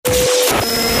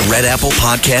Red Apple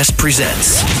Podcast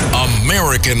presents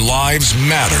American Lives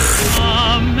Matter.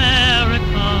 America.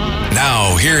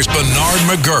 Now, here's Bernard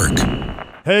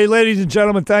McGurk. Hey, ladies and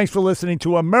gentlemen, thanks for listening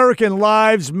to American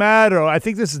Lives Matter. I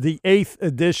think this is the 8th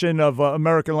edition of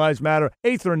American Lives Matter,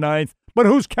 8th or 9th, but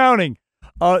who's counting?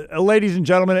 Ladies and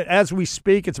gentlemen, as we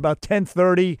speak, it's about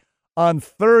 10:30 on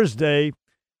Thursday.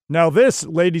 Now this,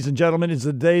 ladies and gentlemen, is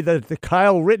the day that the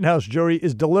Kyle Rittenhouse jury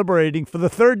is deliberating for the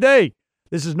third day.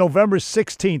 This is November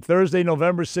 16th, Thursday,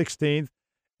 November 16th.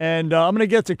 And I'm going to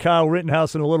get to Kyle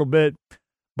Rittenhouse in a little bit.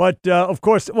 But, of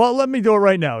course, well, let me do it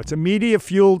right now. It's a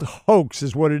media-fueled hoax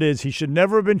is what it is. He should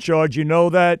never have been charged. You know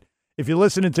that. If you're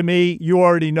listening to me, you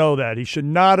already know that. He should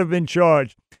not have been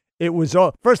charged. It was,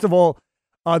 first of all,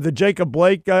 the Jacob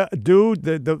Blake dude,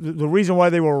 the reason why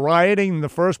they were rioting in the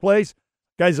first place,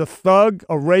 guy's a thug,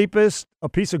 a rapist, a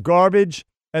piece of garbage,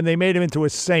 and they made him into a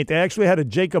saint. They actually had a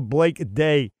Jacob Blake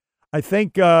day. I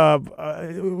think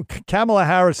Kamala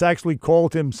Harris actually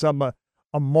called him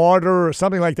a martyr or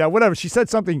something like that. Whatever. She said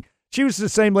something. She was the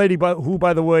same lady who,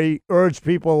 by the way, urged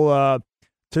people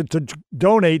to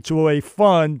donate to a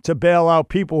fund to bail out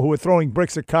people who were throwing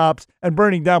bricks at cops and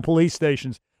burning down police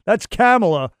stations. That's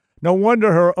Kamala. No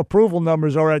wonder her approval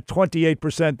numbers are at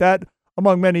 28%. That,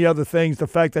 among many other things, the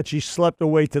fact that she slept her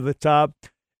way to the top.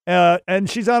 And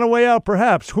she's on her way out,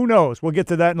 perhaps. Who knows? We'll get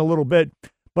to that in a little bit.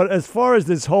 But as far as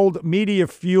this whole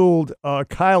media-fueled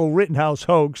Kyle Rittenhouse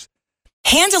hoax,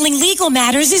 handling legal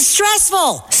matters is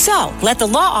stressful. So, let the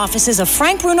law offices of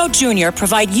Frank Bruno Jr.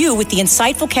 provide you with the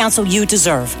insightful counsel you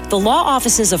deserve. The law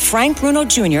offices of Frank Bruno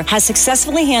Jr. has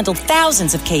successfully handled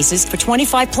thousands of cases for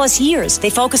 25 plus years.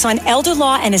 They focus on elder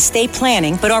law and estate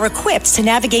planning, but are equipped to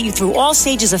navigate you through all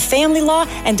stages of family law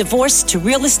and divorce to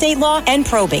real estate law and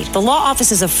probate. The law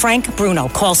offices of Frank Bruno.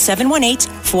 Call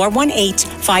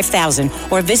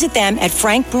 718-418-5000 or visit them at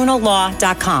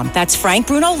frankbrunolaw.com. That's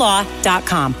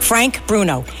frankbrunolaw.com. Frank Bruno.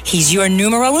 He's your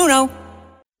numero uno.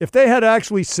 If they had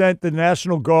actually sent the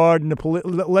National Guard and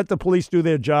let the police do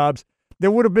their jobs,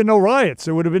 there would have been no riots.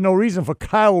 There would have been no reason for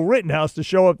Kyle Rittenhouse to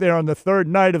show up there on the third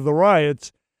night of the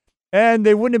riots. And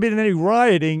there wouldn't have been any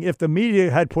rioting if the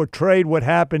media had portrayed what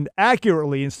happened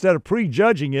accurately instead of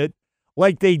prejudging it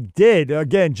like they did.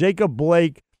 Again, Jacob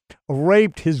Blake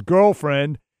raped his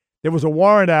girlfriend. There was a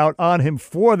warrant out on him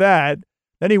for that.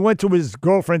 Then he went to his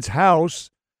girlfriend's house.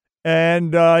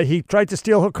 And he tried to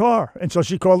steal her car. And so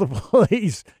she called the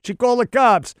police. She called the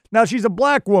cops. Now, she's a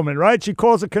black woman, right? She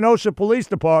calls the Kenosha Police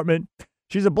Department.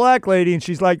 She's a black lady, and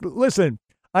she's like, listen,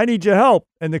 I need your help.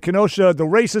 And the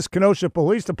racist Kenosha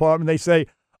Police Department, they say,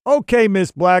 okay,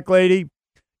 Miss Black Lady,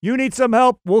 you need some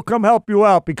help? We'll come help you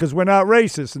out because we're not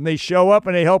racist. And they show up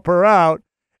and they help her out.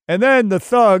 And then the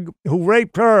thug who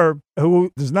raped her,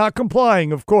 who is not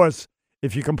complying, of course,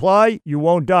 if you comply, you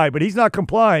won't die. But he's not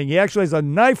complying. He actually has a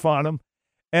knife on him.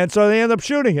 And so they end up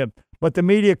shooting him. But the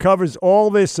media covers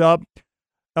all this up,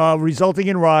 resulting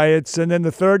in riots. And then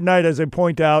the third night, as I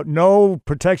point out, no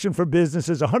protection for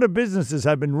businesses. 100 businesses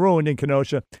have been ruined in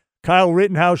Kenosha. Kyle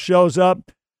Rittenhouse shows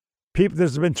up.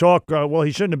 There's been talk, well,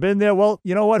 he shouldn't have been there. Well,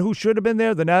 you know what? Who should have been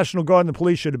there? The National Guard and the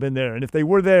police should have been there. And if they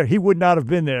were there, he would not have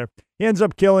been there. He ends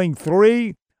up killing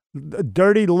 3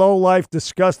 dirty, low-life,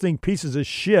 disgusting pieces of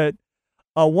shit.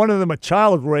 One of them, a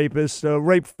child rapist,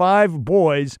 raped 5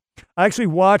 boys. I actually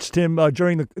watched him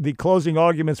during the closing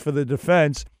arguments for the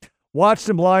defense, watched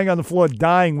him lying on the floor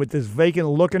dying with this vacant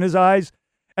look in his eyes.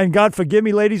 And God forgive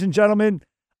me, ladies and gentlemen,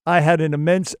 I had an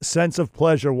immense sense of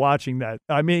pleasure watching that.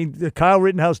 I mean, Kyle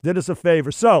Rittenhouse did us a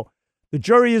favor. So the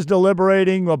jury is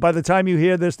deliberating. Well, by the time you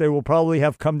hear this, they will probably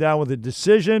have come down with a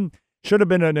decision. Should have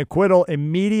been an acquittal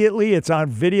immediately. It's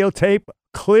on videotape,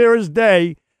 clear as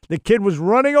day. The kid was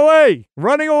running away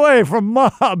from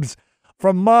mobs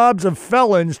of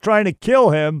felons trying to kill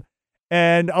him,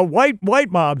 and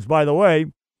white mobs, by the way.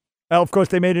 Of course,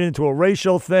 they made it into a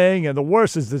racial thing, and the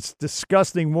worst is this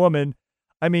disgusting woman.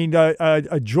 I mean,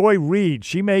 Joy Reid.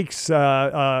 She makes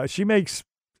Joy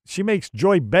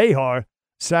Behar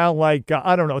sound like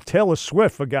I don't know, Taylor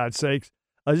Swift, for God's sakes.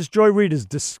 This Joy Reid is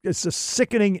a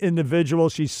sickening individual.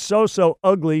 She's so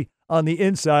ugly on the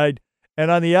inside. And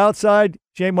on the outside,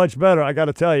 she ain't much better, I got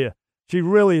to tell you. She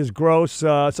really is gross.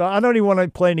 So I don't even want to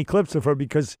play any clips of her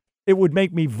because it would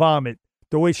make me vomit.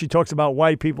 The way she talks about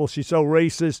white people, she's so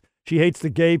racist. She hates the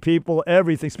gay people,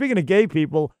 everything. Speaking of gay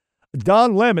people,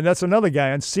 Don Lemon, that's another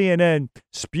guy on CNN,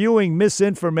 spewing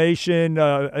misinformation,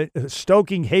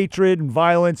 stoking hatred and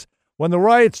violence. When the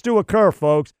riots do occur,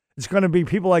 folks, it's going to be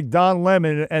people like Don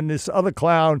Lemon and this other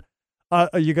clown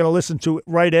you're going to listen to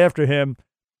right after him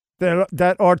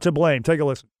that are to blame. Take a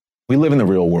listen. We live in the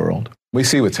real world. We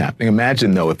see what's happening.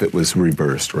 Imagine, though, if it was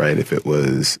reversed, right? If it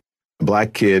was A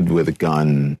black kid with a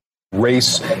gun.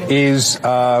 Race is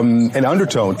an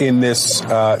undertone in this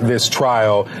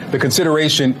trial. The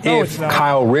consideration if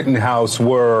Kyle Rittenhouse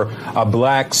were a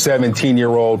black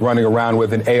 17-year-old running around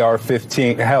with an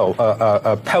AR-15,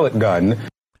 a pellet gun.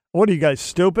 What are you guys,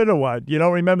 stupid or what? You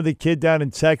don't remember the kid down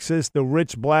in Texas, the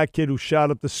rich black kid who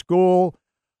shot up the school,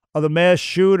 or the mass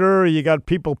shooter? You got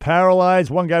people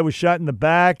paralyzed. One guy was shot in the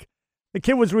back. The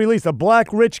kid was released, a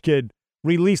black rich kid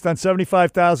released on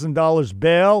 $75,000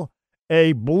 bail.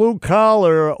 A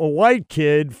blue-collar, a white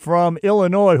kid from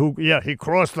Illinois who, he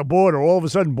crossed the border. All of a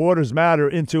sudden, borders matter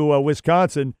into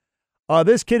Wisconsin.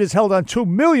 This kid is held on $2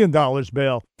 million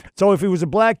bail. So if he was a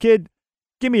black kid,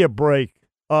 give me a break.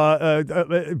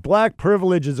 Black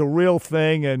privilege is a real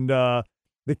thing, and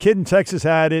the kid in Texas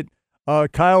had it.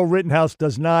 Kyle Rittenhouse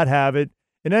does not have it.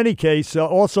 In any case,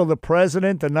 also the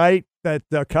president, the night that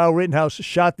Kyle Rittenhouse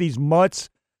shot these mutts,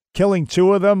 killing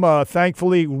two of them,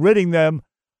 thankfully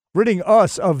ridding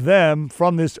us of them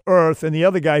from this earth, and the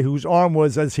other guy whose arm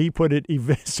was, as he put it,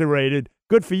 eviscerated.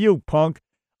 Good for you, punk.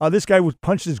 This guy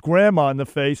punched his grandma in the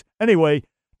face. Anyway,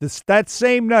 that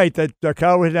same night that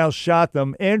Kyle Rittenhouse shot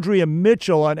them, Andrea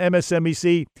Mitchell on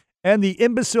MSNBC and the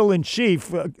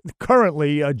imbecile-in-chief,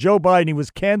 currently Joe Biden, he was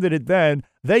candidate then,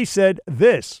 they said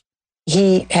this.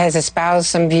 He has espoused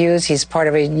some views. He's part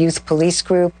of a youth police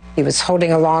group. He was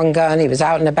holding a long gun. He was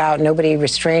out and about. Nobody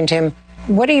restrained him.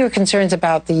 What are your concerns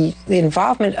about the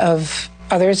involvement of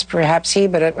others, perhaps he,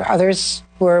 but others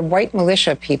who are white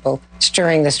militia people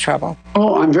stirring this trouble?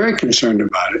 Oh, I'm very concerned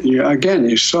about it.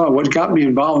 You saw what got me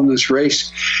involved in this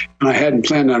race, and I hadn't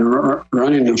planned on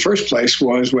running in the first place,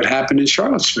 was what happened in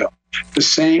Charlottesville. The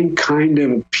same kind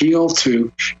of appeal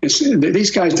to, these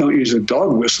guys don't use a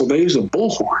dog whistle, they use a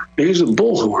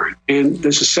bullhorn. And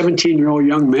there's a 17-year-old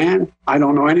young man. I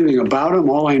don't know anything about him.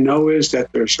 All I know is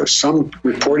that there's some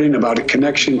reporting about a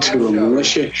connection to a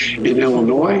militia in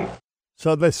Illinois.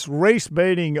 So this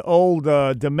race-baiting old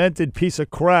demented piece of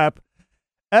crap,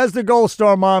 as the Gold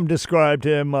Star mom described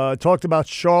him, talked about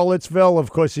Charlottesville.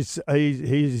 Of course,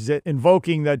 he's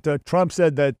invoking that Trump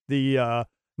said that the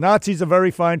Nazis are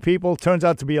very fine people. Turns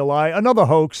out to be a lie. Another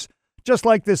hoax, just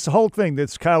like this whole thing,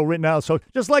 this Kyle Rittenhouse hoax.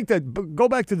 Just like that, go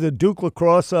back to the Duke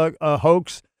Lacrosse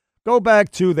hoax. Go back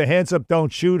to the Hands Up,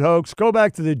 Don't Shoot hoax. Go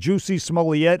back to the Juicy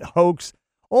Smollett hoax.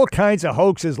 All kinds of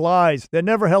hoaxes, lies. They're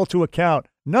never held to account.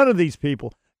 None of these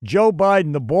people. Joe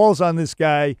Biden, the balls on this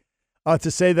guy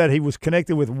to say that he was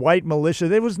connected with white militia.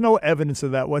 There was no evidence of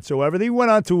that whatsoever. They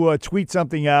went on to tweet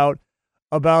something out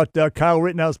about Kyle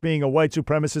Rittenhouse being a white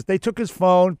supremacist. They took his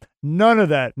phone. None of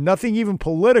that. Nothing even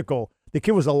political. The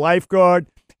kid was a lifeguard.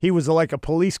 He was like a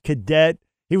police cadet.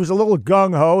 He was a little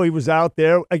gung-ho. He was out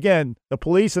there. Again, the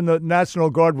police and the National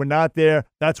Guard were not there.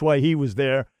 That's why he was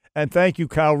there. And thank you,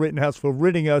 Kyle Rittenhouse, for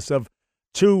ridding us of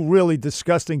two really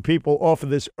disgusting people off of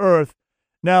this earth.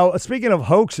 Now, speaking of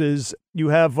hoaxes, you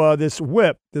have this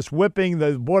whipping,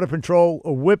 the Border Patrol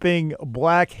whipping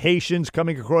black Haitians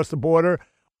coming across the border.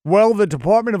 Well, the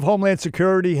Department of Homeland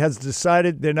Security has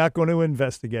decided they're not going to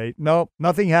investigate. No,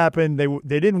 nothing happened.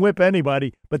 They didn't whip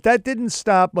anybody. But that didn't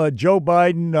stop Joe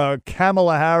Biden,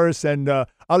 Kamala Harris, and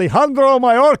Alejandro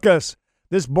Mayorkas,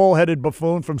 this bullheaded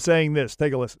buffoon, from saying this.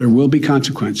 Take a listen. There will be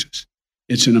consequences.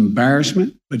 It's an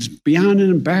embarrassment, but it's beyond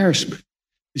an embarrassment.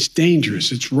 It's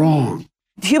dangerous. It's wrong.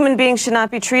 Human beings should not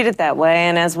be treated that way.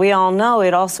 And as we all know,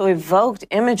 it also evoked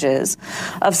images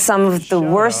of some of the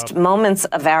worst moments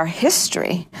of our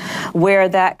history, where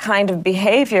that kind of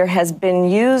behavior has been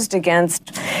used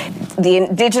against the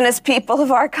indigenous people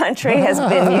of our country, has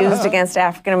been used against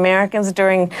African Americans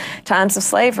during times of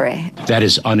slavery. That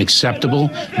is unacceptable.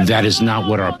 That is not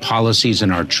what our policies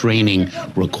and our training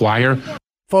require.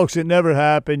 Folks, it never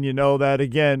happened. You know that.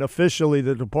 Again, officially,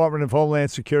 the Department of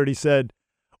Homeland Security said,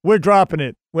 we're dropping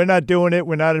it. We're not doing it.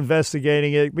 We're not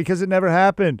investigating it, because it never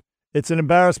happened. It's an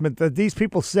embarrassment that these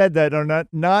people said that are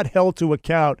not held to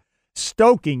account,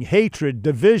 stoking hatred,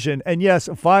 division, and yes,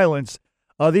 violence.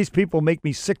 These people make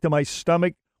me sick to my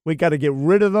stomach. We got to get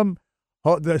rid of them.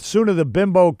 The sooner the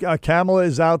bimbo Kamala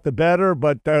is out, the better.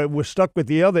 But we're stuck with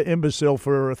the other imbecile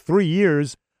for 3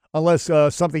 years unless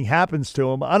something happens to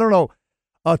him. I don't know.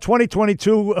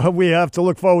 2022, we have to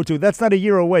look forward to. That's not a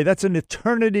year away. That's an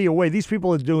eternity away. These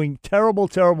people are doing terrible,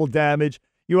 terrible damage.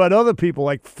 You had other people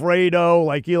like Fredo,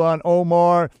 like Ilhan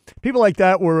Omar. People like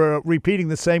that were repeating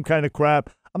the same kind of crap.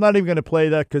 I'm not even going to play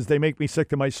that because they make me sick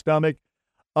to my stomach.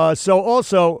 So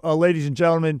also, ladies and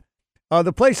gentlemen,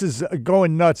 the place is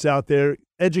going nuts out there.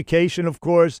 Education, of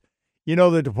course. You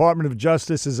know, the Department of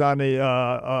Justice is on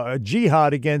a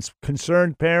jihad against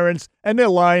concerned parents, and they're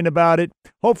lying about it.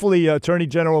 Hopefully, Attorney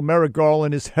General Merrick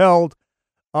Garland is held.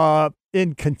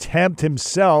 in contempt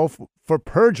himself for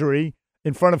perjury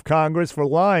in front of Congress for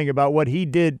lying about what he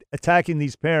did attacking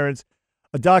these parents.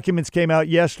 Documents came out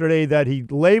yesterday that he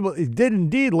did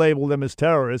indeed label them as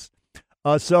terrorists.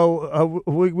 So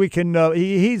we can.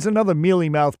 He's another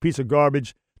mealy-mouthed piece of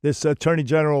garbage, this Attorney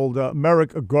General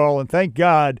Merrick Garland. Thank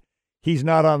God he's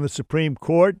not on the Supreme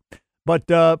Court. But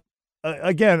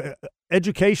again,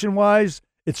 education-wise,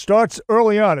 it starts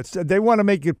early on. They want to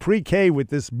make it pre-K with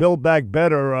this Build Back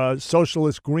Better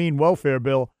socialist green welfare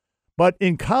bill. But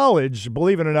in college,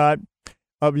 believe it or not,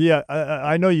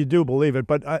 I know you do believe it,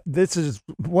 but this is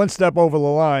one step over the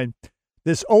line.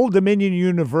 This Old Dominion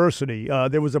University,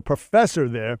 there was a professor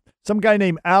there, some guy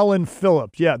named Alan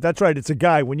Phillips. Yeah, that's right. It's a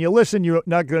guy. When you listen, you're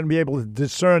not going to be able to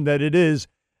discern that it is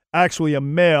actually a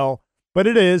male, but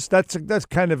it is. That's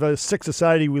kind of a sick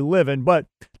society we live in. But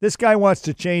this guy wants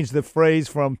to change the phrase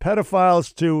from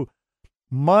pedophiles to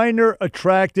minor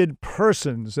attracted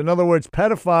persons. In other words,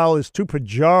 pedophile is too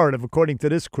pejorative, according to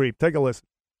this creep. Take a listen.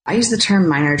 I use the term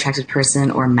minor attracted person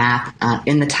or MAP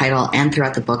in the title and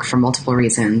throughout the book for multiple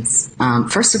reasons.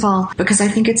 First of all, because I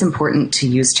think it's important to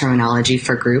use terminology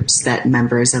for groups that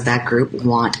members of that group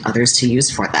want others to use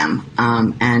for them.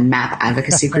 And MAP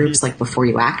advocacy groups like Before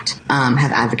You Act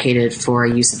have advocated for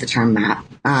use of the term MAP.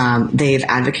 They've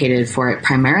advocated for it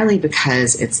primarily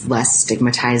because it's less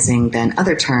stigmatizing than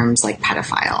other terms like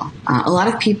pedophile. A lot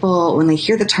of people, when they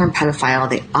hear the term pedophile,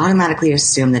 they automatically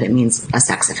assume that it means a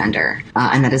sex offender,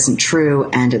 and that isn't true,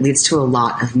 and it leads to a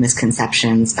lot of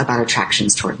misconceptions about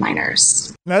attractions toward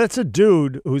minors. Now, that's a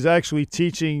dude who's actually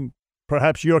teaching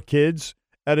perhaps your kids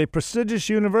at a prestigious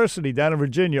university down in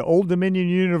Virginia, Old Dominion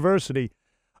University.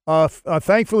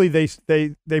 Thankfully,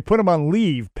 they put him on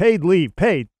leave, paid leave,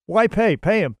 paid. Why pay?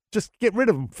 Pay him. Just get rid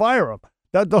of him. Fire him.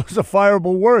 Those are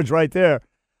fireable words right there.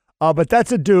 But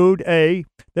that's a dude.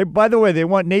 By the way, they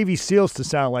want Navy SEALs to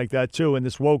sound like that too in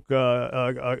this woke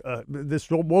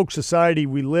society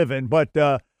we live in.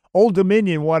 But Old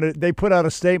Dominion they put out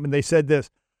a statement. They said this.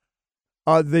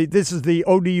 This is the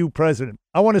ODU president.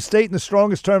 I want to state in the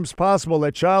strongest terms possible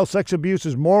that child sex abuse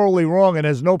is morally wrong and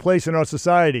has no place in our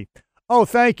society. Oh,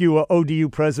 thank you, ODU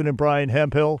President Brian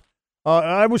Hemphill.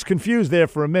 I was confused there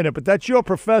for a minute, but that's your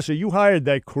professor. You hired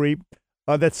that creep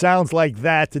that sounds like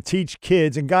that to teach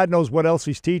kids, and God knows what else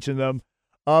he's teaching them.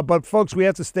 But, folks, we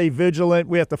have to stay vigilant.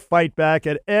 We have to fight back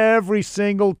at every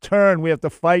single turn. We have to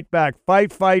fight back.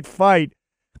 Fight, fight, fight.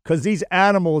 Because these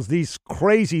animals, these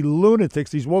crazy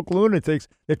lunatics, these woke lunatics,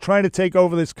 they're trying to take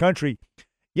over this country.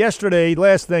 Yesterday,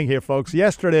 last thing here, folks.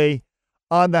 Yesterday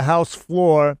on the House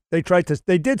floor, they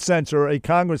did censor a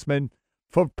congressman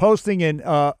for posting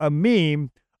a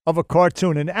meme of a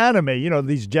cartoon, an anime,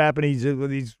 these Japanese,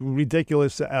 these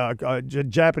ridiculous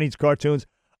Japanese cartoons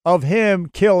of him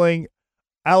killing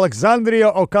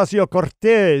Alexandria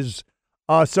Ocasio-Cortez.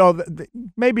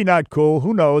 Maybe not cool,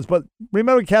 who knows? But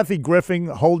remember Kathy Griffin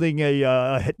holding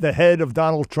the head of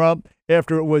Donald Trump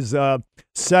after it was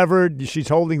severed? She's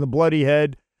holding the bloody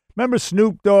head. Remember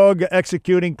Snoop Dogg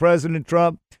executing President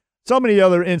Trump? So many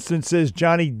other instances,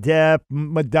 Johnny Depp,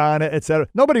 Madonna, etc.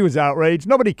 Nobody was outraged.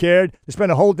 Nobody cared. They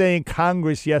spent a whole day in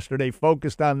Congress yesterday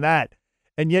focused on that.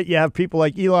 And yet you have people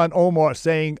like Ilhan Omar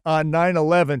saying on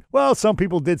 9/11, well, some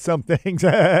people did some things.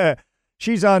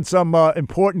 She's on some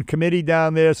important committee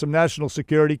down there, some national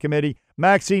security committee.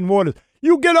 Maxine Waters,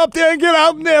 you get up there and get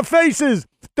out in their faces.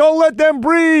 Don't let them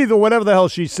breathe, or whatever the hell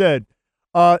she said.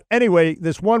 Anyway,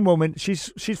 this one woman, she's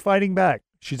fighting back.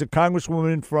 She's a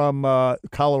congresswoman from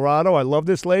Colorado. I love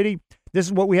this lady. This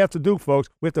is what we have to do, folks.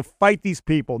 We have to fight these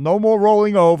people. No more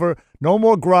rolling over, no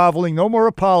more groveling, no more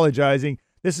apologizing.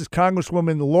 This is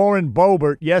Congresswoman Lauren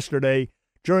Boebert yesterday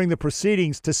during the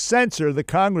proceedings to censor the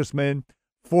congressman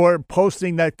for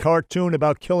posting that cartoon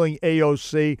about killing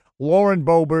AOC. Lauren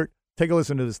Boebert, take a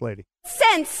listen to this lady.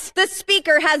 Since the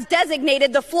speaker has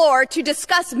designated the floor to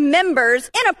discuss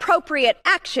members' inappropriate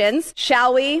actions,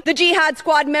 shall we? The Jihad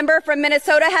Squad member from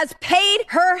Minnesota has paid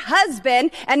her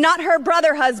husband, and not her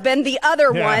brother husband, the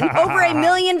other one, over $1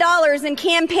 million in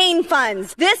campaign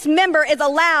funds. This member is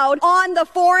allowed on the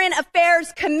Foreign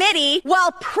Affairs Committee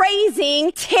while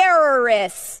praising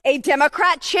terrorists. A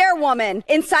Democrat chairwoman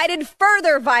incited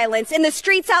further violence in the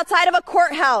streets outside of a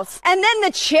courthouse. And then the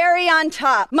cherry on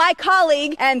top, my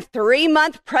colleague and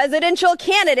 3-month presidential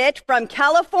candidate from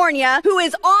California who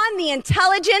is on the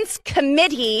Intelligence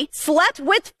Committee slept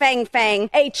with Fang Fang,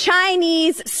 a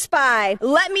Chinese spy.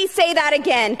 Let me say that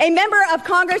again. A member of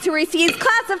Congress who receives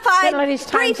classified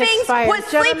briefings was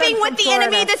sleeping with the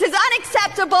enemy. This is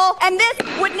unacceptable, and this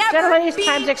would never be...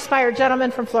 Time's expired.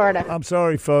 Gentleman from Florida. I'm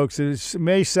sorry, folks. It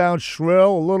may sound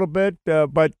shrill a little bit,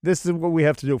 but this is what we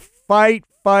have to do. Fight,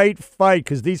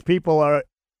 because these people are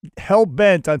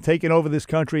hell-bent on taking over this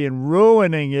country and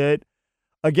ruining it.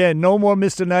 Again, no more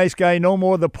Mr. Nice Guy, no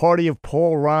more the party of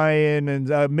Paul Ryan and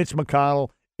Mitch McConnell.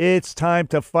 It's time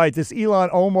to fight. This Ilhan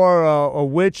Omar, a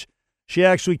witch, she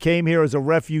actually came here as a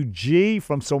refugee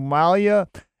from Somalia,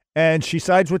 and she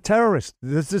sides with terrorists.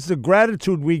 This is the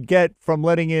gratitude we get from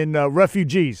letting in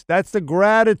refugees. That's the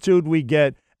gratitude we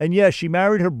get. And yes, she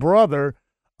married her brother.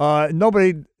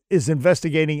 Nobody is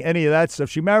investigating any of that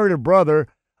stuff. She married her brother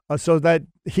so that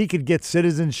he could get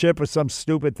citizenship or some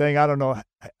stupid thing. I don't know.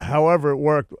 However it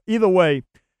worked. Either way,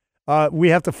 we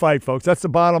have to fight, folks. That's the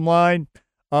bottom line.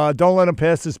 Don't let them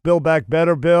pass this bill back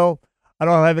better, Bill. I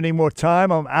don't have any more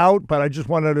time. I'm out, but I just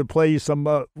wanted to play you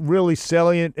some really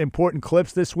salient, important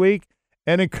clips this week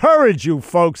and encourage you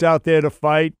folks out there to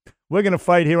fight. We're going to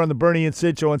fight here on the Bernie and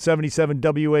Sid Show on 77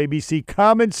 WABC.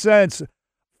 Common sense,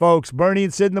 folks. Bernie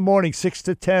and Sid in the morning, 6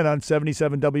 to 10 on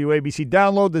 77 WABC.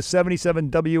 Download the 77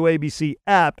 WABC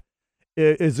app.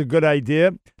 Is a good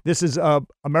idea. This is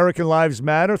American Lives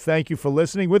Matter. Thank you for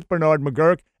listening with Bernard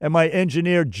McGurk and my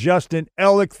engineer, Justin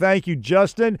Ellick. Thank you,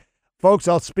 Justin. Folks,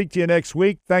 I'll speak to you next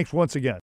week. Thanks once again.